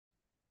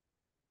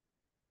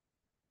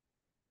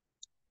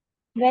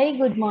Very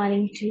good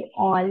morning to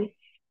all.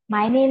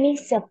 My name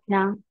is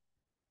Sapna.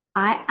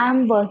 I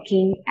am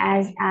working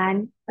as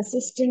an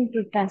assistant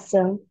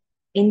professor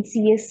in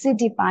CSC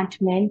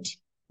department,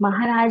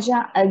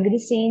 Maharaja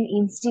Agrasen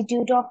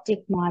Institute of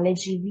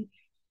Technology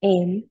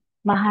in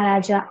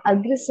Maharaja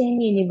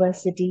Agrasen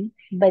University,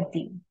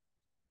 Baddi.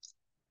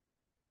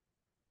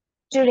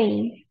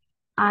 Today,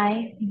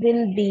 I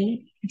will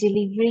be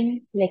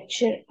delivering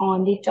lecture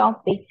on the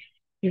topic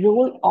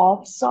role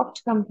of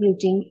soft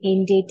computing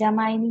in data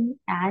mining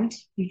and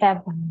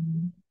web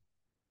mining.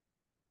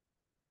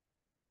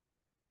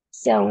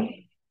 So,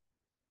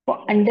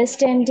 for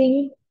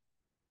understanding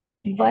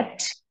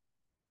what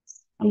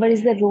what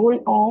is the role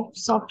of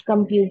soft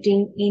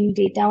computing in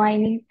data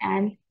mining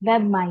and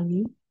web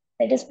mining,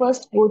 let us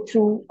first go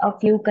through a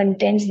few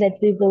contents that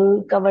we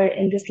will cover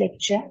in this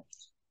lecture.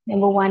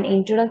 Number one,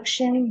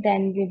 introduction,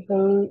 then we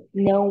will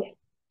know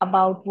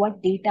about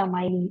what data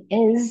mining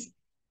is,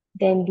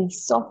 then the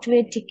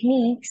software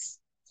techniques,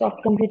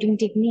 soft computing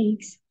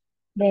techniques,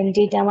 then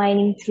data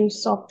mining through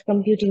soft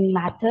computing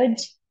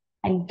methods,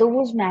 and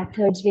those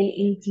methods will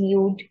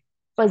include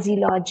fuzzy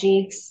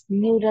logics,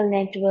 neural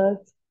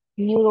networks,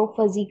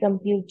 neuro-fuzzy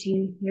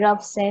computing,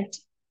 rough set,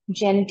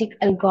 genetic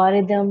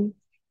algorithm,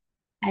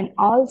 and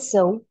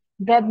also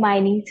web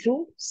mining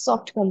through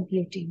soft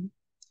computing.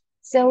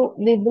 So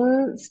we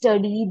will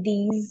study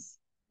these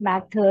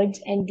methods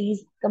and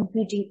these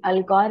computing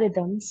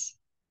algorithms.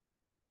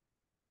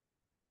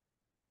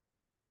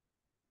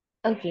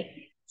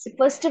 Okay, so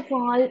first of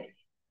all,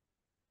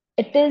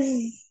 it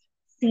is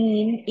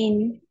seen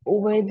in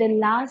over the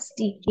last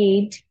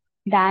decade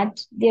that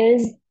there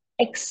is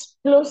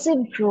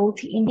explosive growth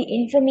in the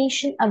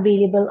information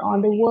available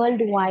on the World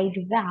Wide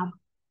Web.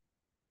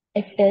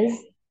 It is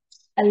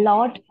a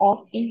lot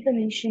of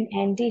information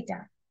and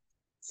data.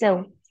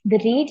 So the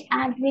rate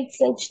at which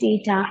such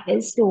data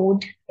is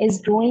stored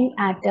is growing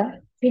at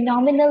a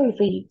phenomenal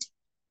rate,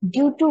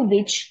 due to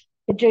which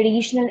the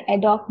traditional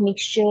ad hoc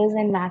mixtures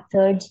and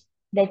methods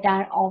that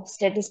are of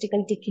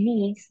statistical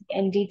techniques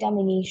and data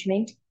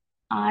management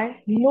are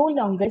no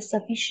longer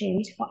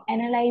sufficient for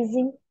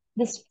analyzing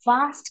this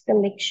vast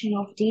collection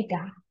of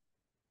data.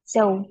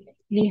 So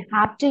we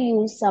have to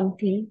use some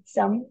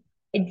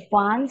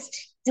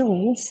advanced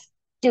tools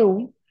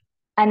to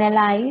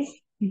analyze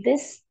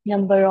this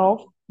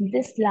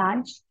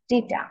large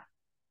data.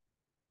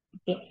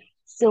 Okay.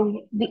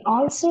 So we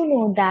also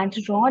know that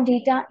raw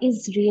data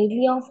is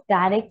rarely of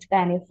direct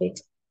benefit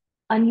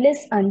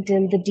unless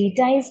until the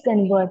data is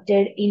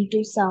converted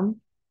into some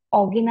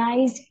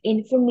organized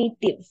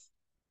informative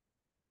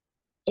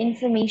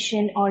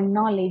information or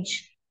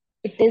knowledge.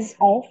 It is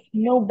of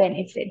no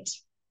benefit.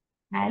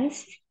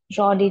 Hence,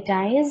 raw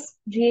data is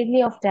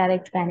rarely of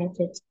direct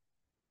benefit.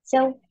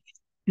 So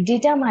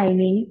data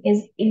mining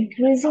is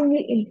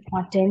increasingly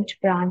important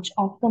branch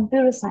of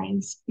computer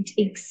science. It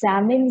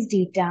examines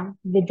data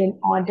within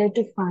order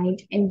to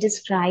find and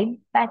describe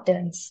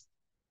patterns.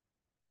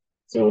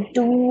 So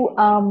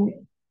to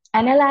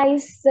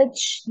analyze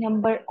such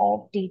number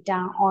of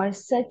data or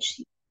such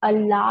a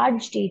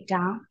large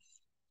data,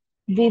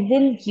 we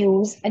will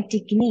use a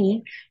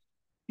technique,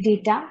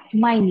 data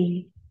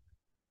mining.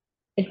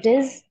 It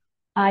is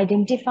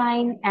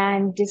identifying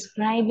and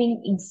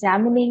describing,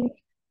 examining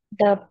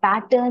the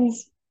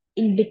patterns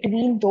in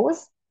between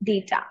those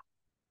data.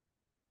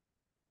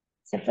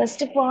 So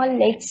first of all,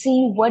 let's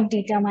see what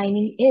data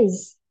mining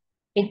is.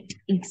 It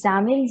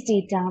examines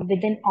data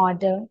with an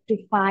order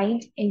to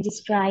find and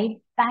describe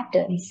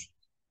patterns.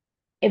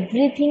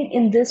 Everything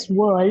in this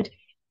world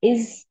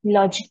is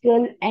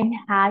logical and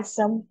has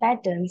some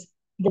patterns.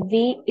 The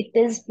way it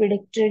is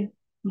predicted,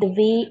 the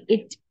way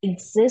it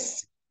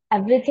exists,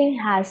 everything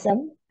has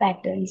some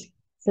patterns.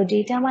 So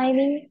data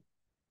mining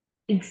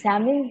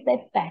examines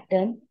that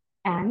pattern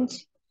and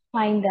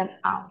find them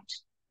out.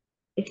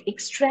 It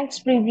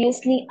extracts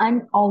previously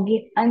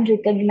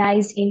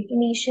unrecognized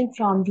information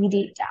from the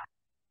data.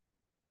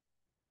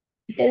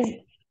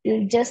 It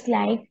is just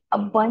like a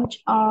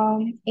bunch,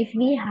 if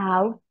we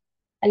have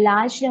a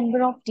large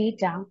number of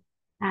data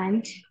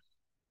and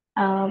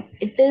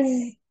it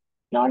is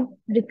not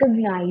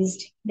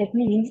recognized, that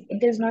means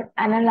it is not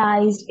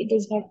analyzed, it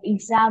is not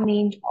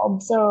examined,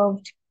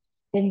 observed,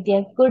 then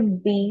there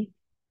could be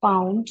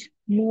found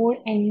more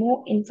and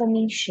more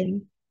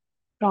information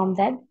from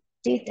that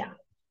data.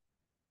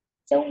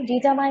 So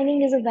data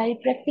mining is a very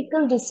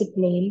practical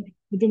discipline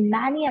within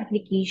many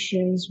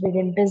applications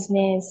within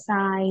business,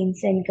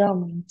 science, and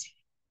government.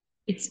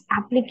 Its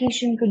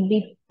application could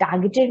be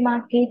targeted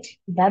market,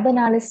 web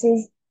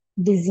analysis,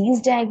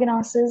 disease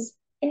diagnosis,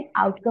 and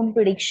outcome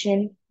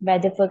prediction,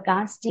 weather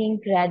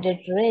forecasting, credit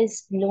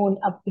risk, loan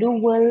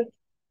approval,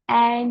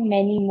 and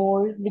many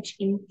more, which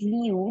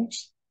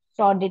includes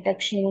fraud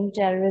detection and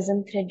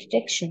terrorism threat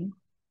detection.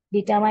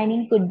 Data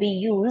mining could be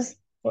used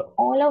for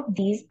all of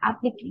these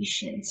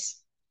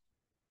applications.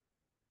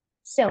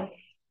 So,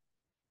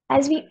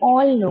 as we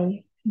all know,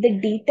 the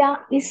data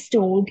is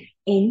stored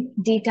in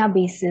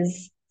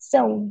databases.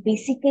 So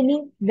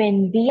basically,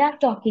 when we are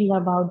talking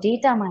about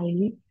data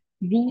mining,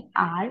 we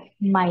are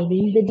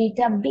mining the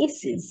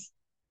databases.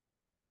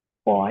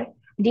 For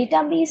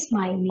database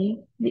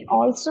mining, we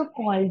also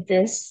call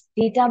this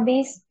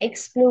database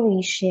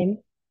exploration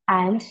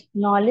and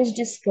knowledge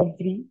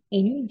discovery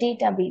in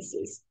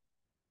databases.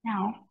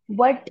 Now,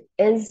 what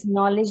is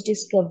knowledge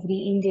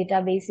discovery in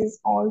databases,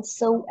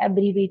 also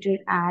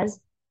abbreviated as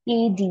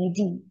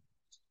KDD?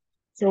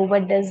 So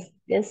what does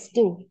this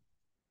do?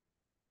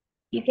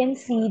 You can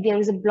see there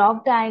is a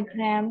block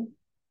diagram.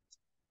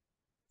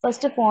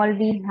 First of all,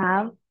 we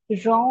have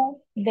raw,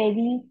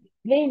 very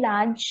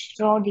large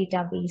raw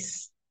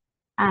database,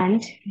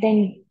 and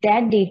then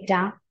that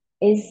data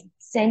is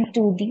sent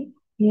to the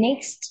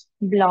next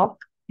block,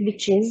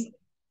 which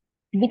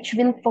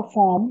will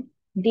perform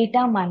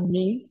data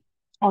mining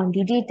on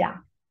the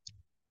data.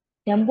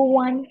 Number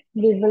one,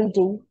 we will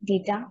do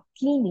data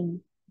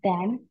cleaning,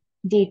 then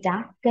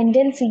data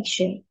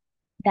condensation,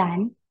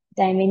 then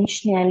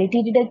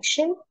dimensionality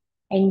reduction,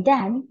 and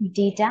then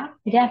data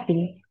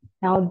wrapping.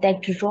 Now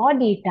that raw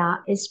data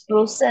is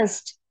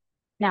processed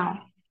now.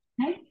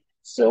 Right?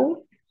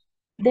 So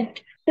the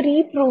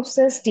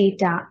pre-processed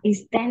data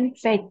is then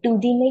fed to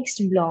the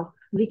next block,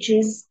 which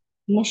is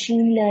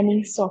machine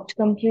learning soft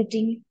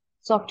computing.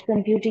 Soft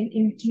computing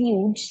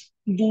includes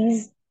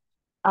these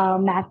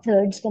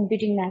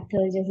computing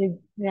methods,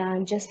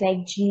 just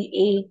like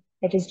GA,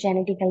 that is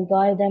genetic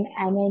algorithm,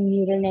 MN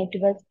neural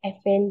network,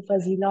 FL,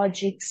 fuzzy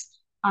logics,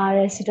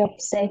 RS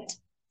subset.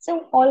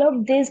 So all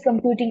of these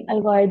computing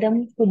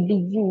algorithms could be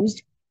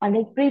used on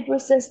the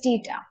pre-processed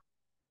data.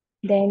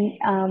 Then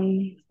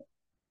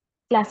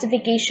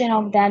classification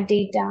of that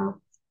data,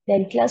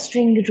 then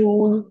clustering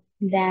rule,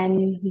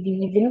 then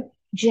we will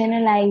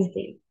generalize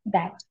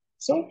that.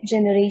 So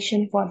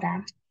generation for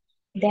that.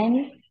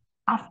 Then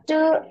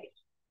after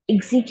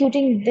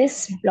executing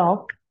this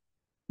block,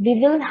 we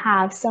will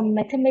have some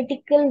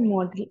mathematical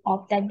model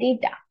of that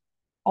data,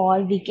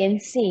 or we can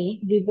say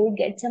we will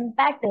get some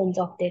patterns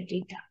of that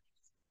data.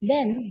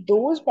 Then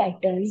those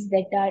patterns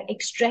that are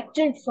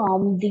extracted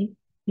from the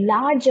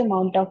large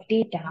amount of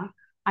data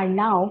are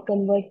now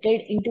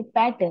converted into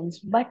patterns.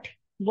 But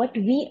what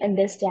we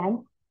understand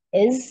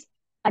is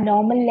a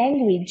normal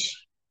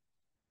language,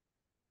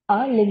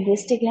 a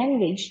linguistic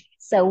language.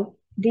 So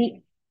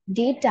the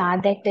data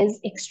that is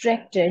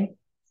extracted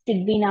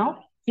should be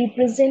now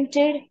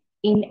represented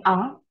in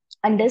a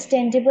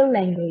understandable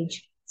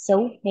language.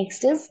 So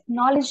next is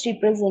knowledge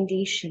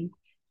representation,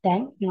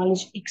 then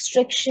knowledge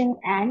extraction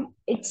and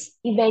its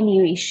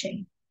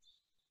evaluation.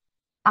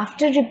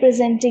 After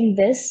representing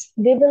this,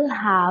 we will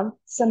have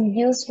some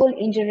useful,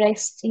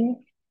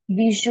 interesting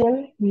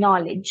visual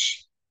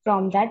knowledge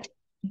from that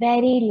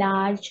very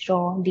large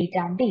raw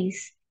database.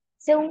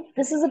 So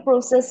this is a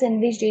process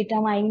in which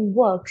data mining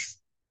works,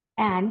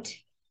 and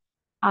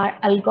our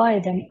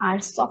algorithm, our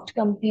soft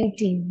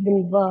computing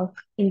will work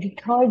in the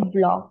third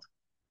block.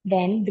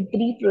 Then the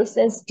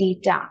pre-processed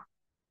data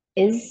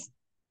is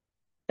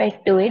fed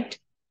to it.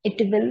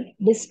 It will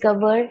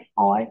discover,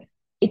 or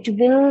it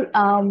will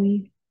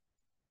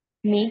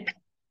make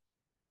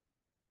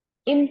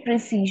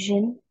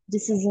imprecision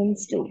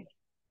decisions too.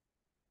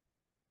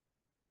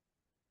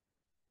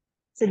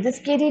 So this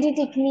KDD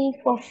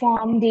technique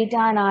perform data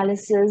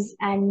analysis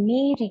and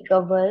may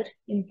recover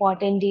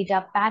important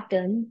data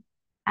pattern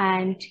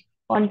and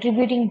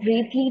contributing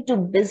greatly to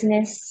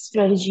business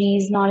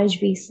strategies, knowledge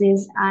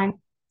bases, and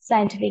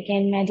scientific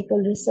and medical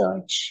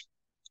research.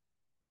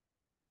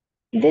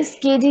 This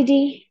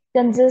KDD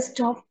consists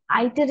of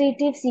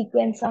iterative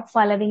sequence of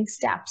following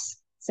steps.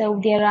 So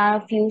there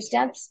are a few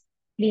steps.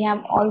 We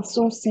have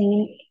also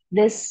seen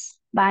this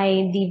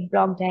by the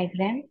block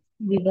diagram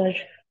we were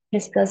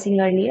discussing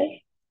earlier.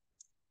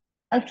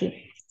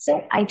 Okay,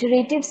 so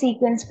iterative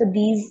sequence for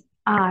these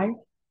are,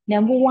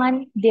 number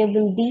one, there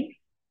will be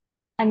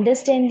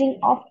understanding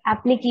of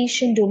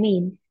application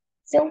domain.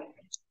 So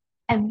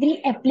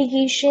every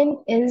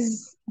application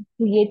is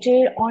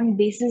created on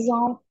basis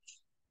of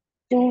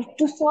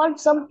to solve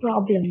some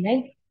problem,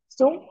 right?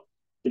 So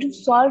to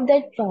solve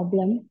that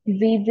problem,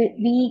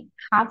 we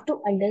have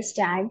to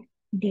understand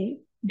the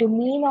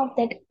domain of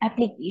that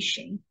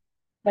application.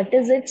 What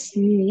is its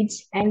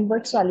needs and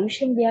what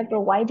solution we are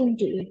providing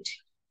to it.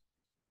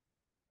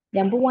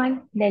 Number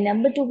one. Then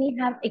number two, we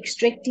have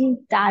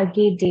extracting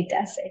target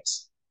data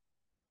sets.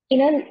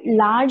 In a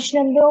large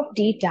number of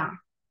data,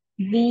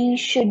 we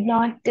should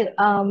not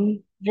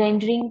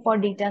rendering for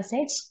data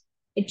sets.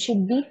 It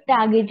should be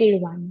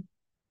targeted one.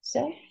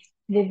 So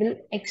we will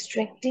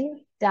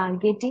extracting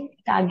target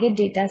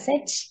data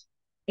sets,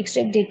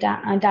 extract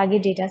data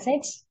target data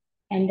sets,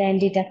 and then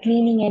data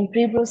cleaning and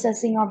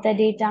pre-processing of the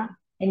data,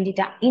 and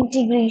data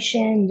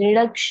integration,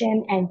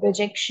 reduction, and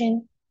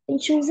projection, and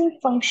choosing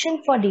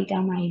function for data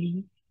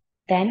mining.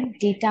 Then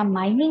data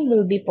mining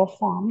will be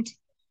performed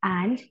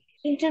and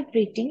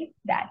interpreting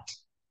that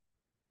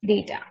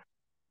data.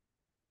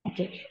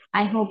 Okay,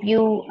 I hope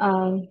you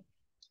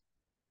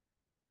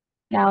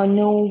now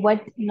know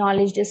what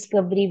knowledge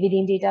discovery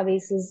within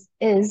databases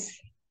is.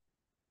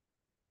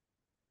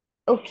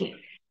 Okay,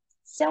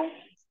 so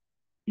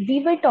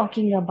We were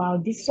talking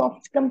about the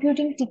soft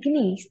computing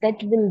techniques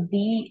that will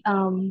be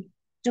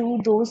to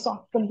those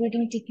soft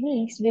computing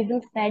techniques, we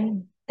will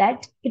fed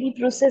that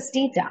pre-processed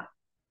data.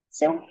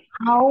 So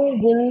how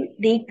will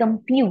they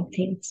compute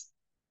things?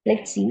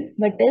 Let's see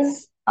what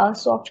is a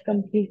soft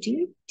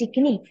computing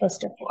technique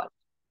first of all.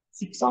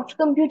 Soft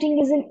computing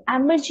is an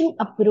emerging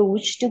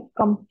approach to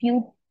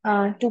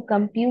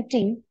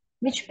computing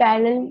which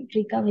parallel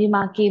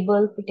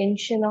remarkable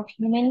potential of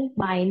human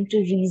mind to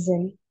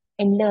reason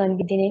and learn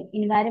within an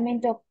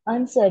environment of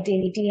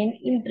uncertainty and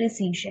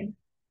imprecision.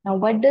 Now,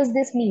 what does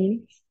this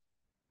mean?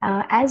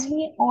 As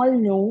we all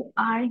know,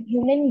 our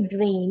human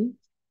brain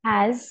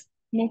has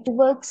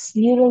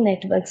neural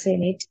networks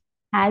in it,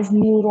 has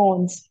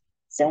neurons.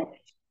 So,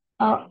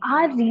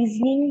 our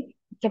reasoning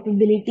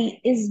capability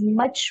is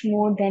much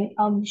more than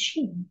a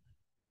machine.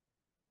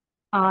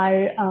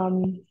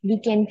 We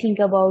can think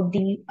about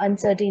the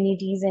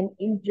uncertainties and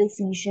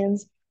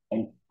imprecisions,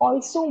 and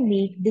also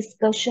make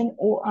discussion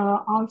or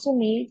also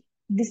make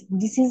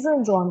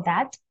decisions on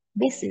that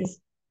basis.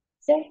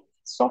 So,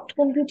 soft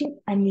computing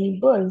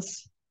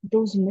enables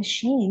those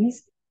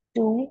machines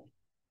to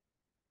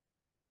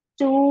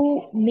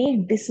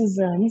make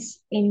decisions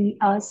in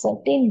a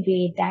certain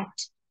way that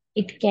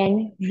it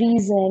can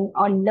reason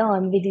or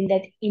learn within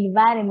that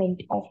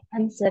environment of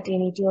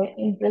uncertainty or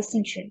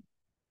imprecision.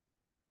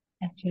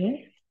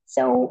 Okay,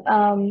 so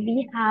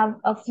we have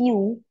a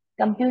few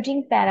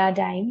computing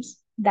paradigms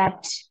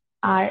that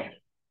are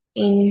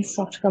in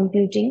soft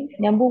computing.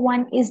 Number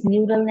one is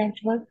neural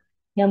network,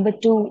 number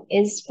two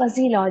is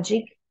fuzzy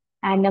logic,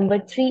 and number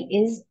three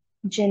is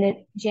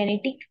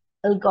genetic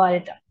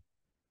algorithm.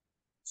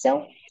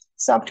 So,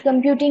 soft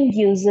computing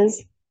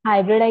uses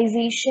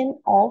hybridization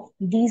of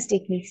these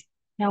techniques.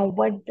 Now,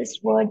 what this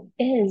word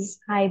is,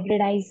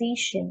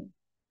 hybridization.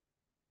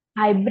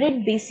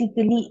 Hybrid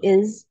basically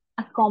is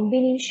a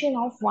combination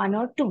of one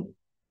or two.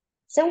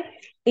 So,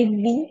 if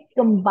we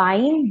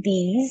combine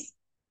these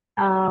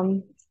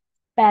um,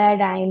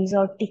 paradigms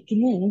or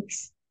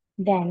techniques,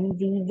 then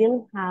we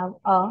will have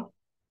a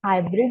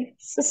hybrid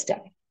system.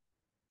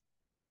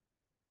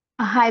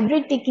 A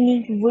hybrid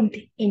technique would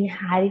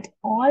inherit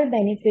all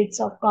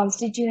benefits of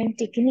constituent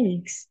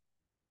techniques.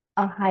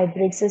 A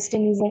hybrid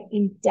system is an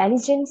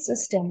intelligent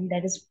system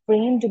that is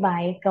framed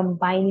by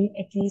combining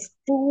at least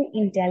two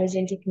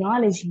intelligent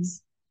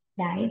technologies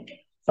like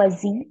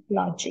fuzzy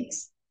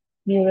logics,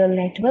 neural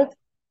network,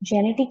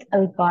 genetic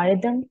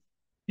algorithm,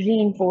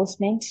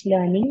 reinforcement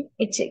learning,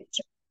 etc.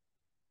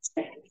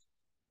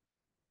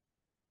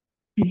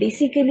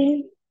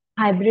 Basically,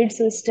 hybrid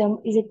system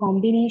is a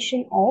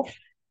combination of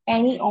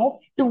any of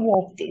two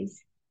of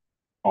these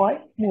or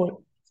more.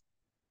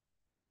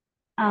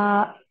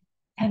 Uh,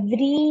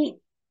 every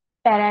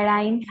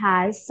paradigm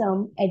has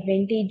some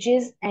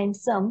advantages and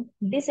some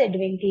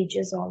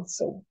disadvantages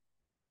also.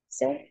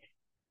 So,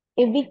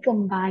 if we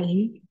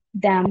combine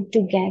them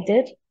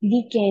together,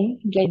 we can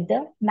get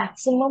the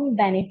maximum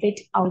benefit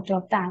out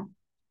of them.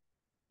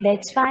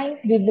 That's why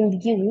we will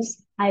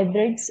use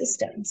hybrid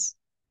systems.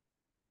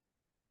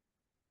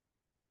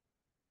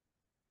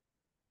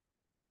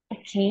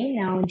 Okay,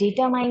 now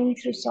data mining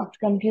through soft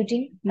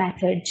computing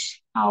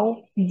methods.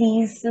 How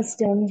these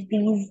systems,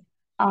 these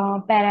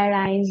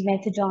paradigms,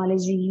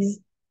 methodologies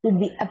could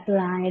be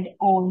applied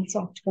on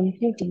soft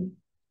computing.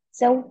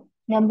 So,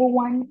 number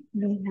one,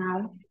 we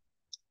have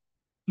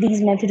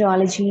these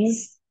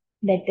methodologies,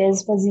 that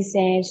is fuzzy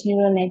sets,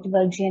 neural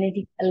network,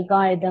 genetic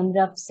algorithm,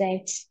 rough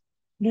sets.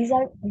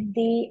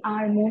 They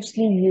are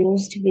mostly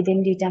used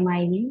within data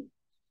mining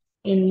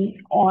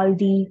in all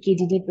the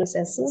KDD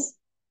processes.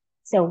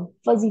 So,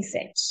 fuzzy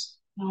sets.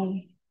 Now,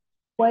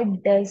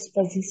 what does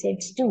fuzzy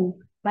sets do?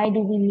 Why do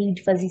we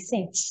need fuzzy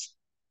sets?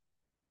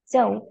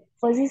 So,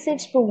 fuzzy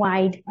sets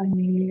provide a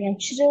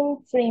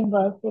natural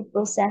framework for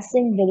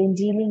processing within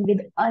dealing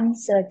with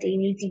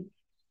uncertainty.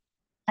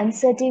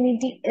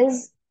 Uncertainty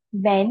is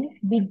when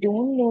we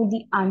don't know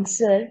the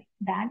answer,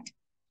 that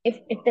if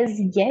it is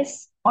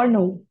yes or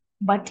no,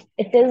 but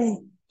it is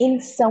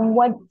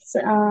somewhat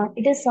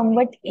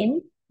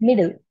in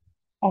middle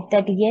of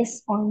that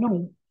yes or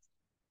no.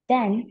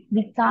 Then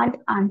we can't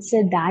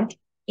answer that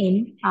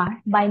in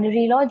our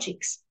binary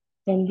logics.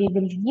 Then we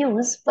will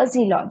use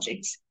fuzzy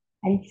logics.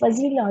 And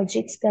fuzzy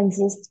logics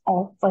consist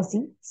of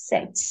fuzzy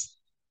sets.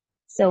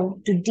 So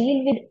to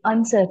deal with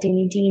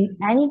uncertainty in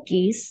any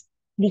case,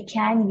 we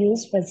can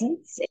use fuzzy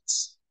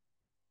sets.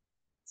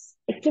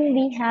 Second,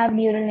 we have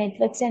neural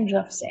networks and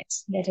rough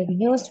sets that are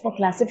used for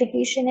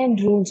classification and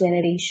rule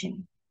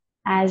generation.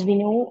 As we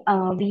know,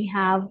 we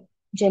have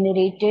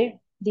generated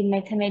the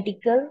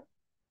mathematical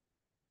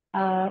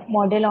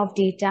model of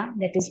data,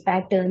 that is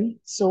pattern.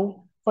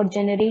 So for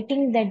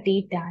generating that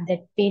data,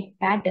 that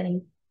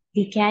pattern,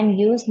 we can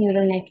use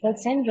neural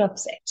networks and rough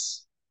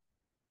sets.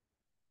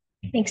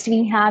 Next,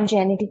 we have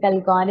genetic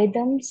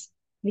algorithms,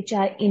 which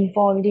are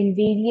involved in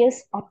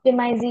various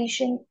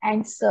optimization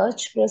and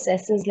search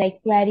processes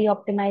like query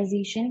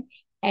optimization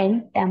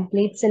and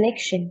template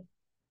selection.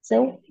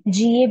 So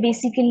GA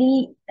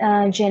basically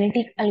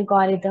genetic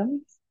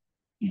algorithms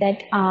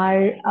that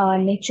are a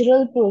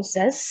natural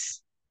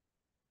process.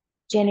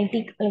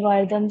 Genetic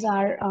algorithms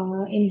are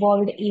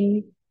involved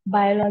in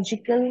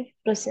biological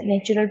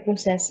natural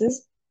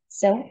processes.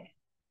 So,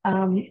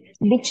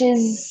 which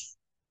is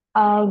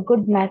a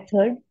good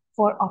method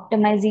for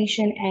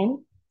optimization and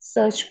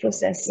search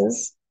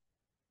processes.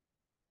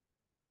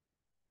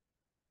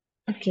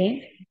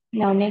 Okay.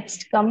 Now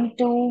let's come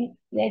to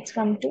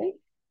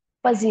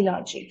fuzzy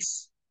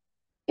logics.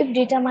 If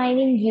data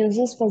mining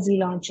uses fuzzy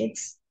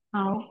logics,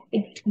 how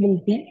it will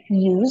be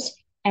used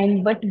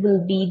and what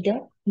will be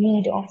the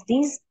need of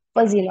these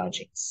fuzzy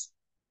logics.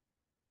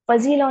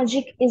 Fuzzy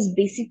logic is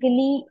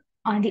basically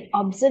on the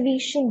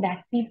observation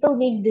that people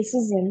make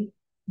decisions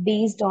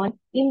based on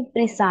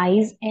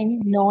imprecise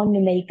and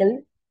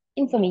non-numerical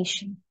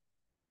information.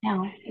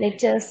 Now,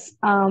 let us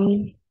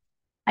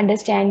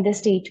understand the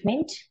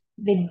statement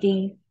with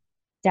the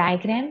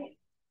diagram.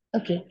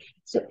 Okay,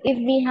 so if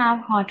we have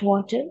hot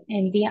water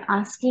and we are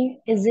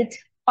asking, is it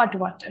hot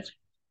water?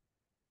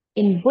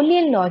 In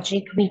Boolean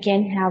logic, we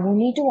can have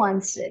only two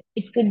answers.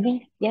 It could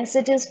be, yes,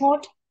 it is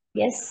hot.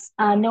 Yes,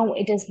 no,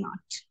 it is not.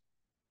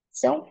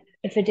 So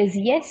if it is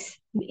yes,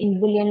 in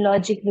Boolean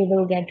logic, we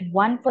will get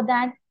 1 for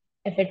that.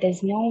 If it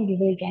is no, we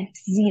will get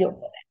 0 for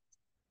that.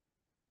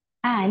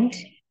 And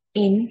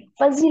in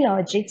fuzzy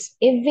logics,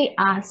 if we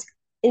ask,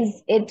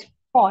 is it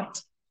hot?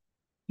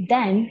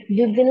 Then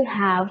we will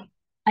have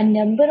a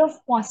number of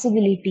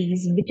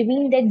possibilities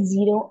between that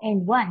 0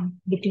 and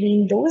 1,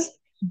 between those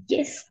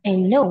yes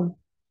and no.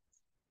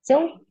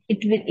 So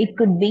it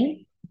could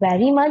be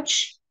very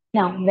much.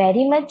 Now,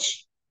 very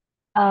much,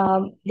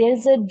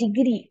 there's a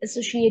degree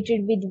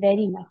associated with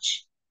very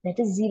much. That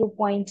is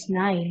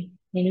 0.9,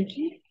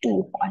 meaning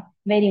too hot,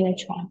 very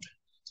much hot.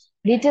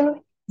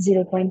 Little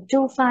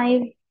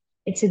 0.25,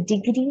 it's a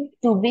degree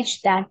to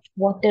which that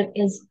water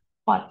is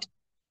hot.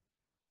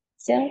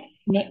 So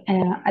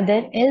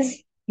other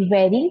is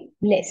very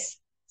less.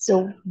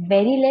 So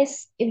very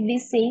less, if we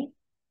say,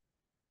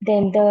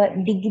 then the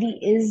degree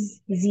is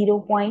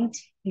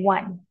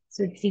 0.1.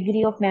 So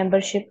degree of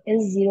membership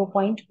is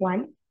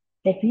 0.1.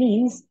 That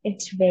means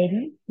it's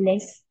very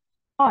less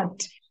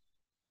hot.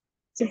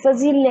 So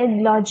fuzzy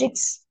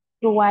logics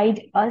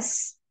provide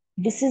us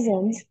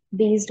decisions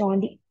based on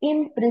the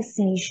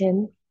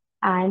imprecision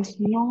and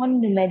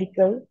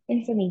non-numerical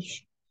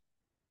information.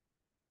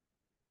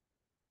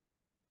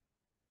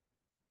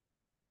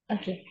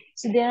 Okay,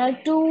 so there are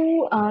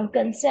two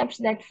concepts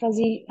that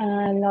fuzzy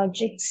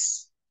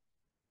logics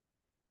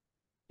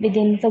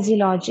within fuzzy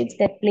logics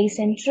that play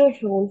central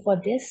role for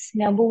this.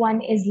 Number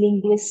one is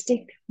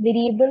linguistic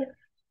variable,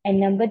 and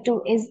number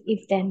two is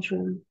if-then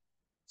rule.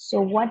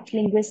 So what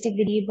linguistic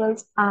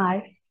variables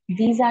are?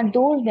 These are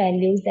those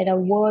values that are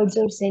words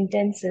or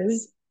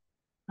sentences.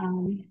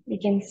 We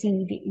can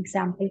see the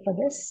example for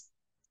this.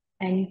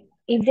 And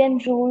if-then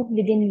rule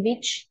within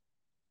which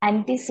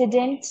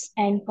antecedents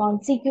and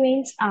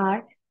consequents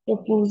are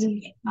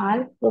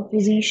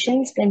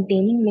propositions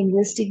containing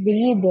linguistic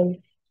variable.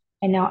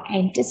 And now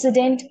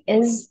antecedent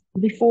is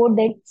before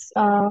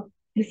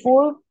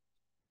before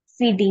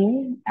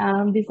feeding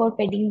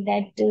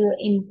that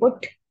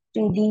input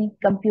to the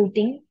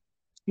computing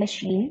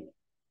machine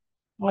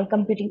or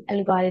computing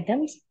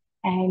algorithms,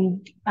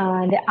 and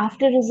the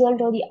after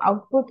result or the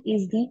output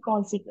is the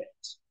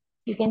consequence.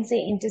 You can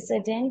say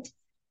antecedent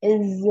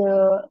is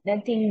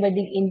nothing but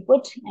the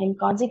input, and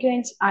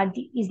consequence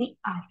is the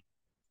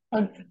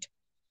output.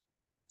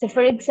 So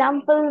for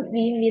example,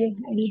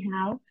 we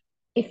have,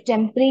 if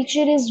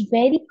temperature is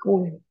very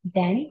cold,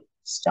 then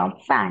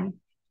stop fan.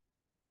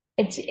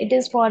 It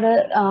is for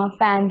a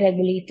fan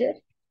regulator.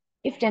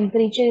 If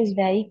temperature is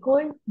very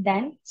cold,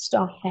 then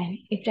stop fan.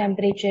 If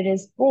temperature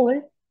is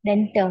cold,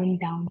 then turn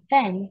down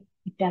fan.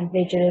 If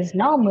temperature is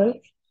normal,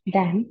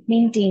 then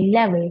maintain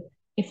level.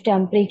 If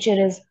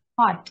temperature is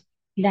hot,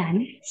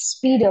 then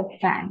speed up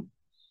fan.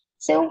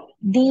 So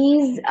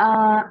these,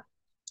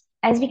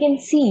 as we can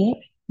see,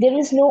 there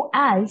is no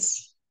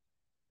else.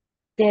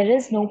 There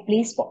is no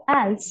place for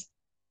else,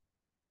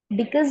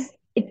 because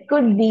it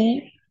could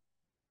be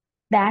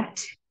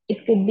that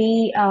it could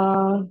be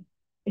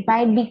it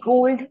might be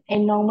cold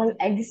and normal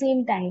at the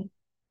same time.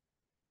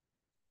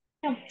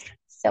 Yeah.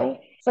 So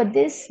for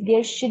this,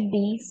 there should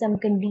be some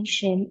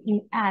condition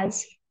in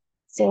else.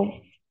 So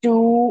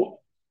to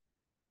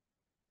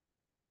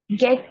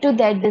get to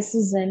that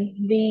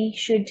decision, we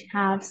should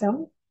have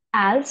some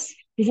else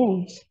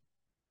rules.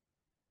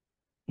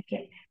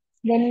 Okay.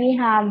 Then we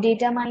have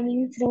data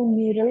mining through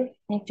neural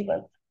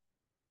network.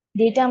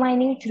 Data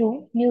mining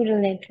through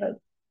neural network.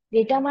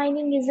 Data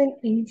mining is an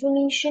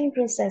information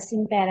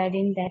processing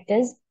paradigm that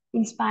is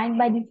inspired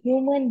by the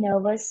human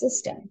nervous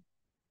system.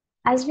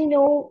 As we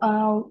know,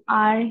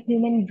 our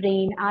human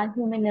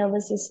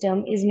nervous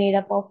system is made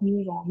up of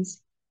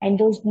neurons, and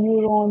those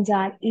neurons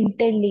are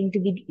interlinked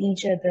with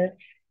each other,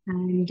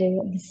 and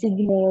the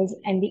signals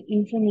and the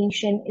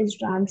information is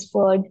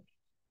transferred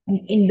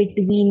in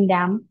between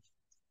them.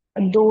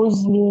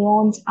 Those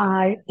neurons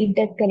are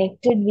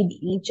interconnected with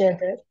each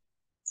other.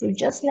 So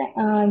just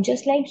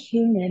like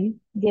human,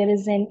 there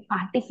is an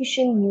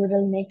artificial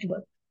neural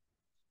network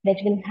that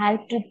will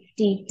help to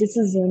take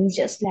decisions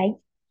just like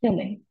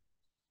human.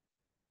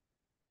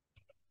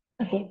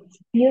 Okay,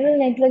 neural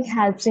network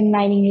helps in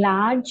mining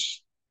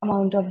large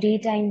amount of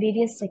data in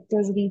various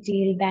sectors,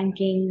 retail,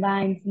 banking,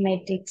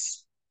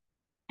 bioinformatics,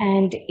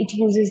 and it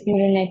uses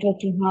neural network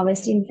to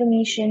harvest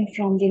information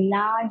from the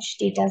large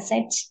data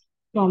sets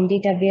from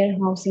data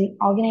warehousing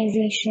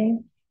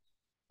organization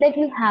that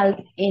will help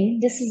in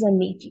decision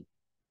making.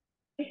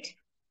 Right?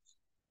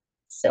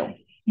 So,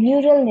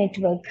 neural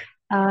network,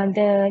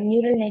 the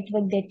neural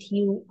network that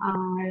you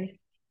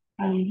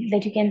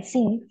can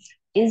see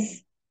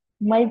is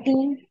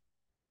multi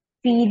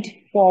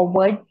feed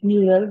forward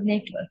neural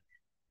network.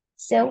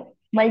 So,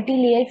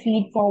 multi-layer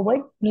feed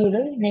forward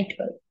neural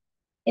network.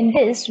 In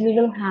this, we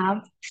will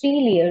have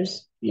three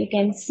layers. You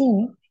can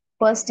see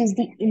first is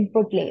the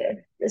input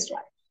layer, this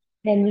one.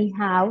 Then we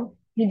have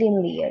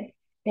hidden layer.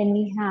 Then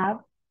we have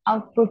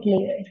output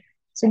layer.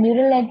 So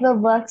neural network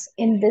works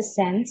in this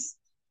sense.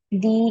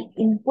 The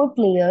input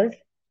layer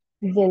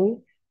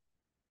will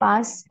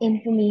pass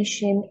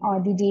information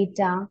or the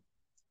data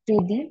to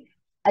the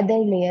other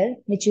layer,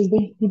 which is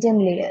the hidden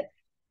layer.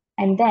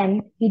 And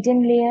then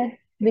hidden layer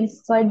will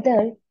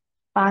further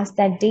pass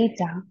that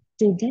data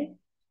to the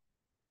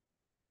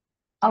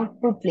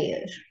output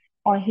layer,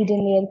 or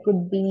hidden layer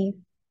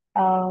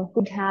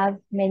could have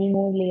many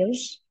more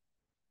layers,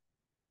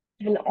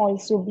 will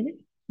also be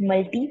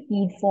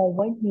multi-feed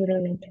forward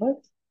neural network.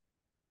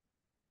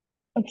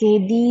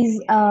 Okay,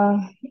 these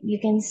you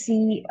can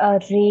see a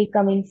ray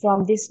coming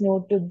from this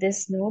node to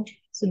this node.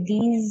 So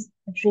these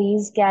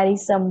rays carry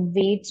some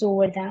weights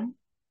over them,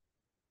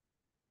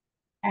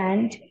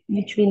 and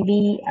which will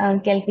be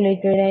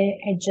calculated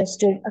and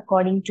adjusted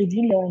according to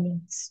the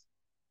learnings.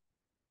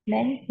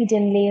 Then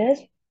hidden layer,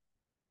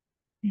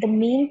 the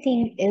main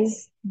thing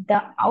is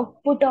the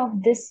output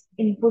of this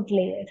input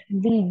layer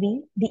will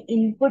be the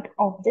input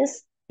of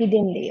this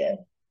hidden layer,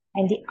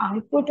 and the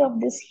output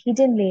of this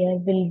hidden layer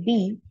will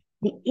be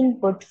the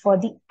input for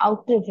the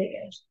outer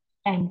layer,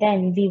 and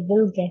then we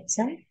will get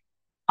some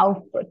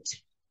output.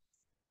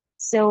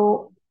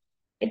 So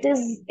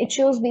it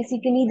shows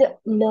basically the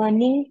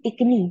learning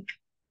technique,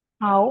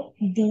 how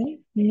the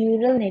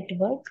neural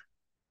network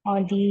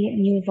or the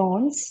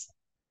neurons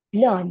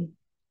learn.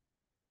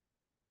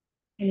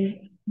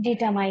 And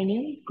data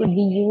mining could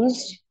be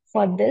used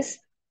for this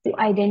to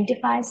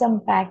identify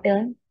some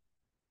pattern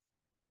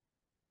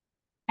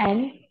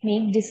and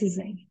make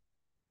decision.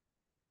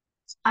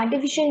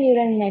 Artificial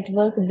neural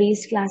network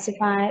based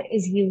classifier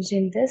is used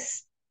in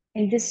this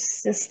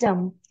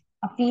system.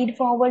 A feed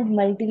forward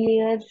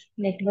multi-layer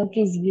network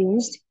is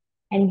used,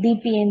 and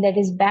BPN, that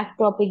is back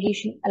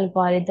propagation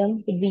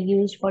algorithm, could be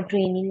used for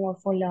training or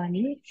for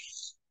learning.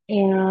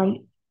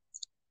 Um,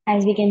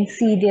 as we can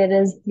see,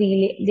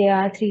 there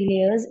are three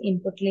layers: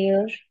 input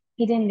layer,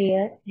 hidden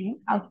layer, and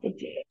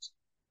output layer.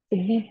 The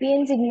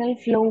VPN signal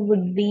flow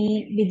would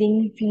be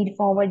within feed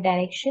forward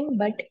direction,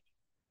 but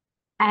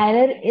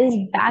error is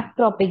back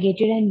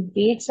propagated and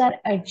weights are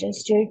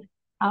adjusted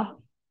up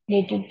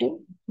later to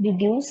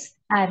reduce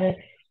error.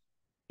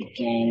 We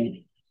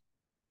can,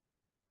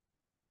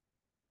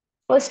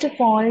 first of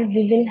all,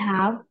 we will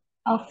have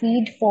a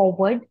feed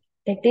forward,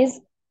 that is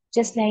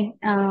just like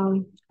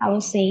I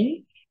was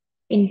saying,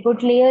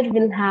 input layer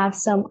will have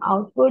some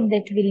output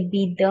that will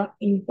be the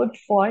input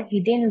for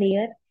hidden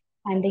layer,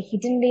 and the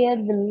hidden layer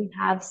will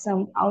have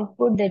some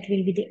output that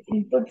will be the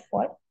input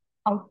for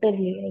outer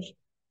layer.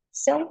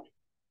 So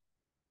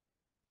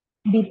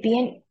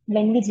BPN,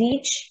 when we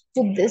reach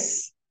to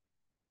this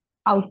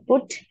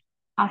output,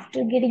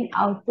 after getting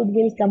output,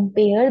 we'll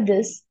compare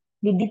this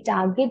with the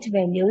target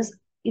values.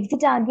 If the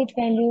target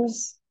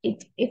values,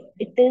 if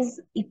it is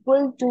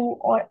equal to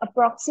or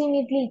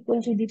approximately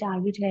equal to the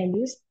target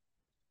values,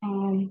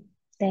 um,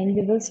 then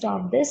we will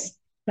stop this.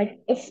 But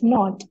if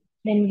not,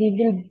 then we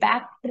will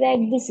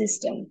backtrack the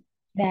system.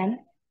 Then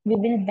we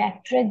will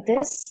backtrack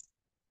this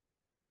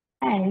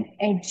and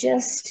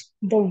adjust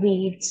the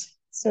weights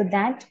so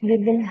that we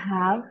will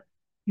have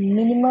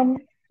minimum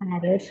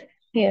error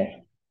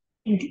here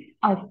in the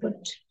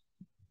output.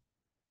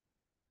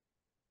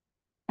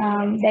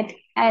 That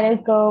error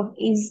curve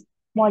is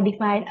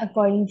modified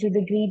according to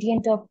the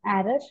gradient of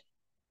error,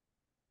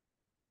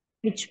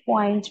 which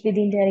points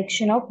within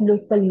direction of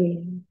local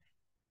minimum.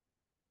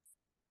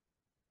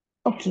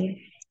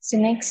 Okay, so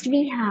next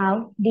we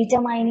have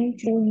data mining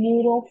through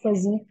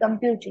neuro-fuzzy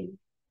computing.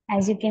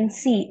 As you can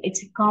see,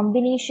 it's a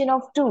combination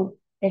of two,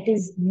 that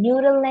is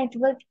neural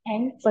network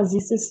and fuzzy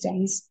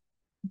systems.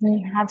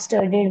 We have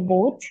studied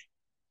both,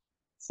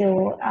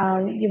 so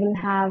you will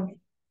have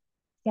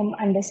some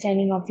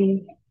understanding of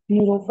the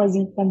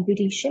neuro-fuzzy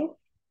computation.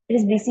 It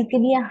is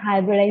basically a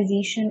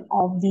hybridization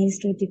of these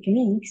two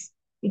techniques.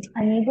 It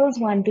enables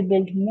one to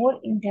build more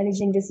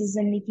intelligent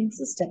decision-making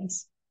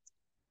systems.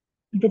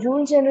 The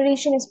rule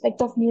generation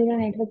aspect of neural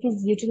network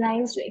is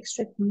utilized to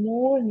extract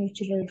more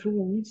natural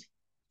rules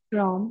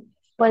from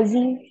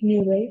fuzzy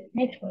neural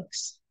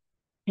networks.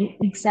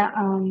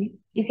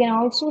 You can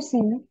also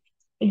see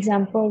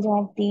examples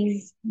of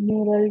these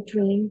neural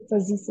trained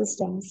fuzzy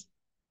systems.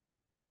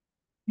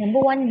 Number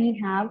one, we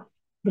have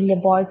the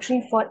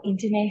Laboratory for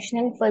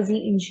International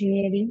Fuzzy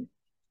Engineering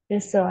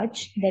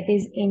Research, that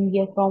is in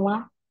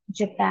Yokohama,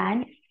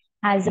 Japan,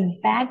 has a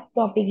back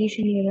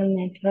propagation neural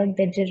network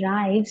that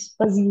derives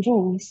fuzzy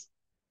rules,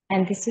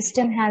 and the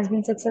system has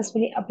been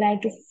successfully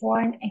applied to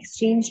foreign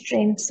exchange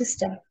trade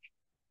system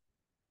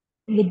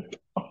with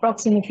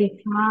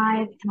approximately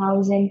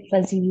 5,000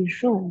 fuzzy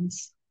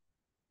rules.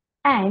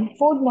 And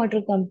Ford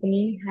Motor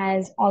Company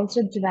has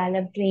also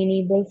developed to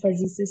enable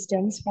fuzzy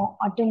systems for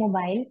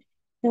automobile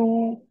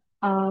to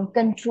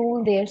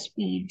control their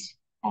speed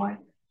or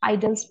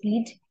idle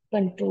speed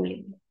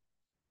controlling.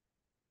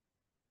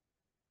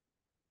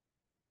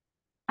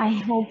 I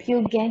hope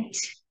you get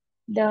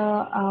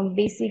the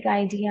basic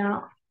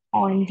idea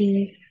on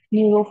the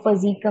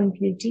neurofuzzy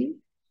computing.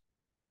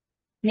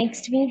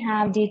 Next, we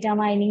have data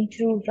mining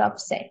through rough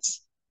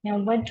sets. Now,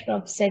 what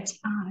rough sets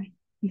are?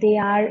 They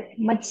are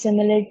much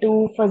similar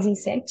to fuzzy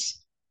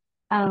sets.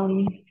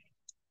 Um,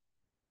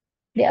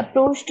 The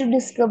approach to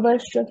discover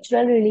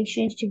structural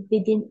relationship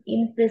within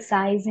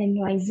imprecise and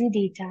noisy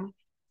data.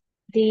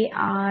 They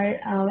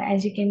are,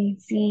 as you can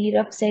see,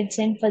 rough sets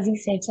and fuzzy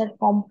sets are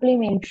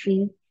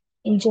complementary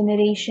in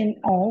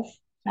generation of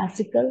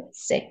classical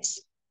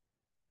sets.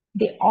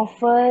 They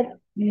offer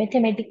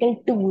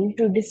mathematical tool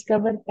to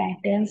discover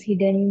patterns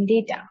hidden in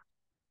data.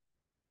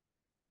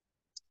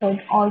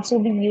 Could also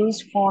be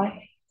used for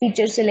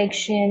feature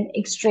selection,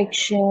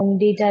 extraction,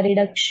 data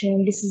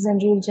reduction, decision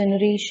rule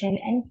generation,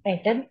 and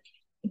pattern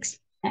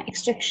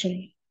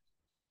extraction.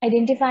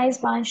 Identifies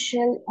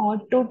partial or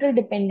total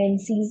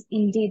dependencies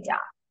in data,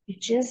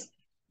 which is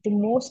the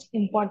most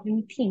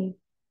important thing,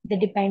 the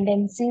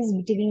dependencies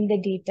between the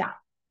data.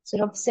 So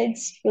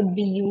offsets could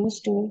be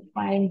used to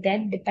find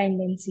that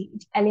dependency.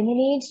 It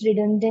eliminates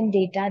redundant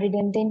data.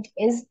 Redundant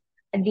is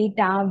a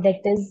data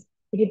that is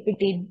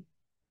repeated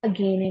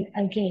again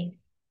and again.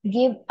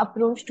 Give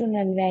approach to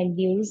null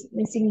values,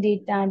 missing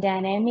data,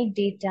 dynamic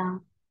data.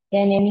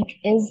 Dynamic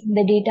is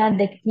the data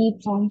that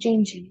keeps on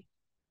changing.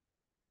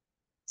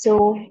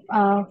 So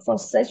for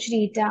such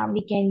data,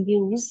 we can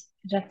use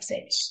rough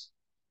sets.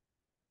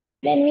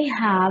 Then we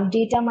have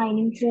data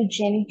mining through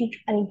genetic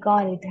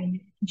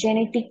algorithm.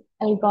 Genetic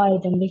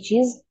algorithm, which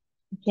is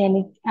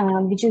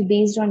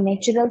based on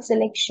natural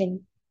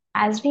selection.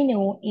 As we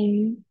know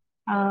in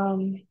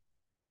um,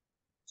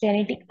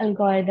 genetic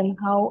algorithm,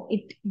 how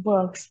it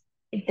works,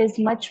 it is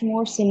much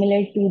more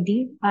similar to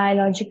the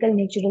biological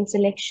natural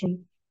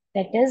selection.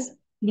 That is,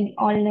 we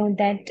all know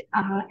that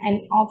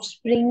an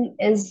offspring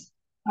is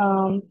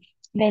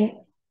when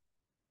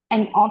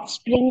an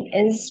offspring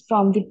is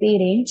from the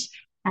parents,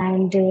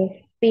 and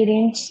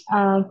parents'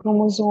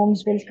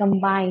 chromosomes will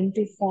combine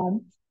to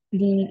form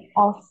the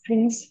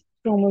offspring's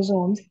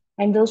chromosomes,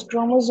 and those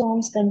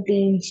chromosomes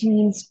contain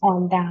genes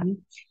on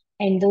them,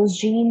 and those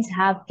genes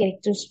have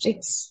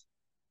characteristics.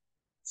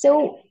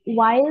 So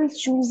while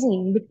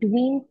choosing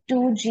between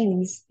two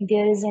genes,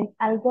 there is an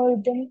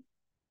algorithm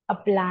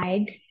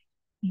applied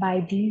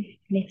by the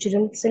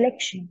natural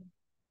selection.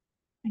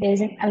 There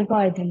is an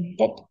algorithm.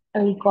 That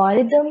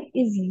algorithm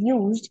is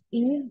used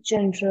in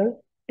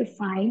general to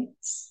find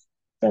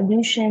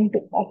solution, to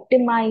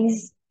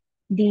optimize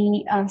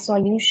the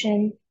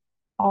solution,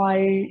 or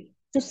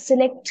to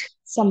select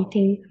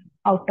something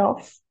out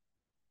of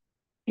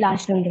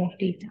large number of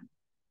data.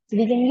 So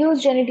we can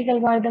use genetic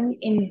algorithm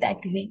in that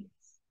way.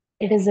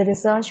 It is a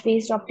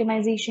research-based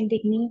optimization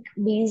technique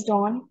based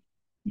on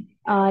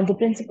the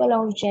principle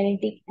of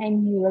genetic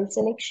and neural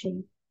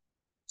selection.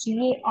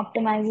 GA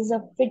optimizes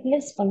a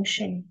fitness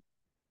function.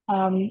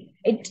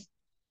 It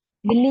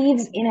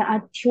believes in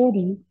a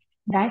theory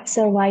that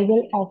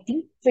survival of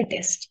the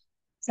fittest.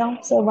 So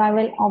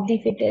survival of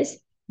the fittest,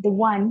 the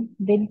one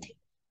with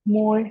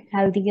more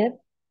healthier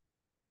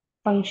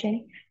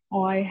function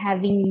or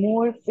having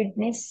more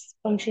fitness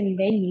function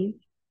value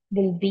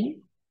will be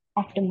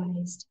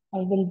optimized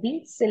or will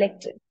be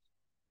selected.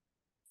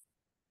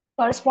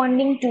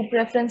 Corresponding to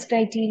preference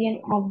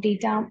criterion of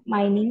data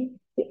mining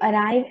to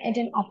arrive at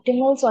an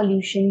optimal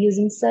solution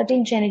using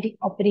certain genetic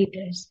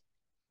operators.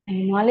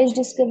 And knowledge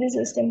discovery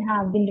systems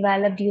have been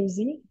developed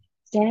using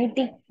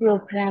genetic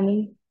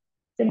programming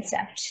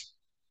concepts.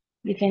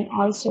 You can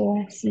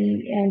also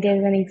see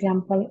there's an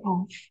example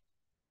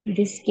of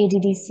this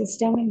KDD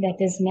system, that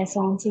is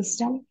Meson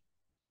system.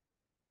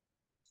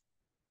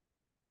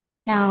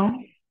 Now,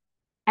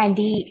 and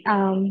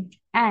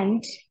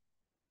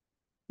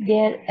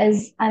there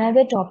is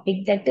another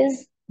topic, that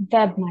is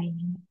web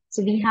mining.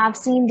 So we have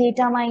seen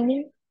data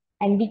mining,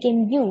 and we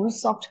can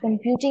use soft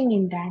computing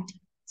in that.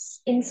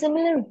 In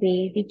similar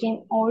way, we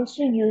can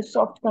also use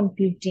soft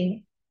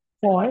computing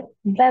for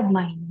web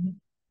mining.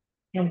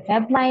 Now,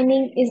 web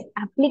mining is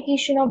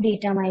application of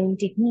data mining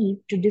technique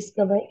to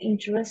discover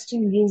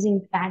interesting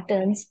usage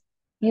patterns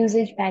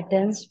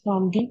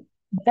from the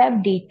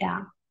web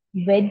data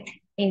with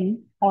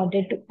in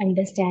order to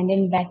understand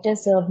and better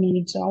serve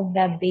needs of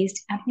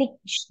web-based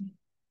application.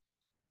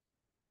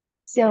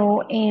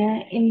 So,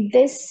 in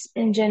this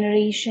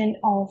generation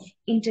of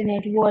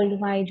internet,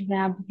 world wide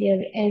web,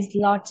 there is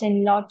lots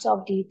and lots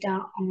of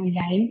data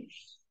online,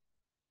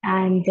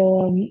 and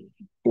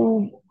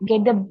to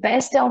get the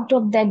best out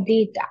of that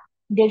data,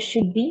 there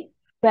should be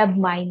web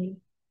mining.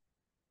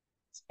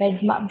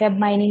 Web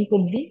mining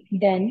could be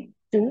done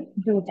to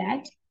do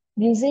that.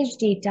 Usage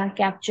data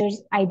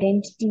captures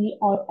identity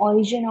or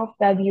origin of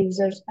web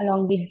users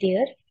along with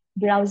their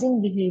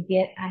browsing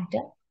behavior at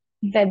a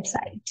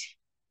website.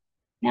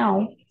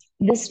 Now,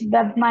 this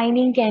web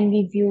mining can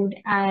be viewed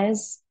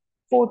as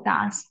four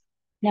tasks.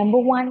 Number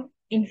one,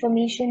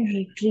 information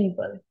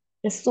retrieval,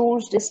 the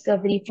source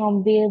discovery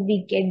from where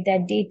we get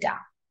that data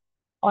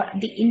or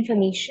the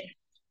information.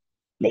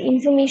 The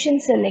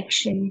information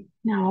selection,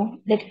 now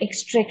that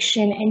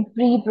extraction and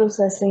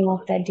pre-processing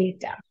of that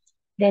data.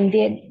 Then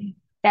there,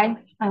 that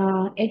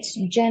its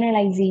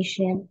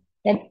generalization,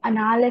 then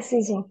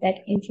analysis of that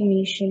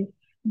information,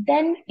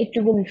 then it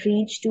will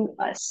reach to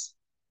us.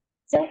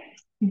 So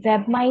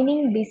web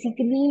mining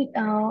basically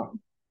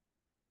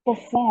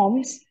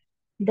performs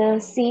the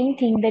same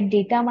thing that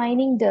data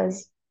mining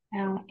does.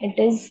 It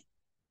is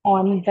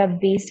on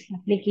web-based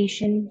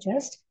application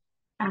just,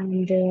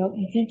 and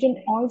we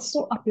can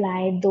also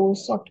apply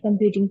those soft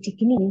computing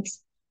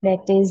techniques,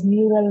 that is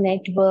neural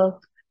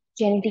network,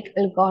 genetic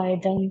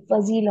algorithm,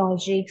 fuzzy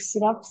logics,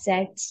 rough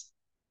sets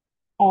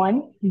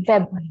on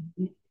web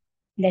mining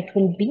that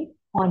will be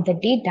on the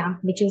data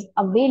which is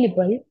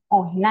available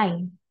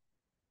online.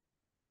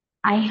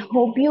 I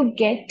hope you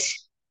get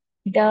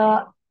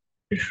the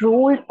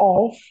role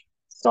of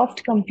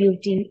soft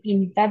computing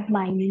in web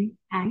mining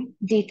and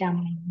data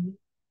mining.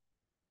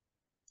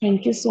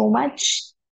 Thank you so much.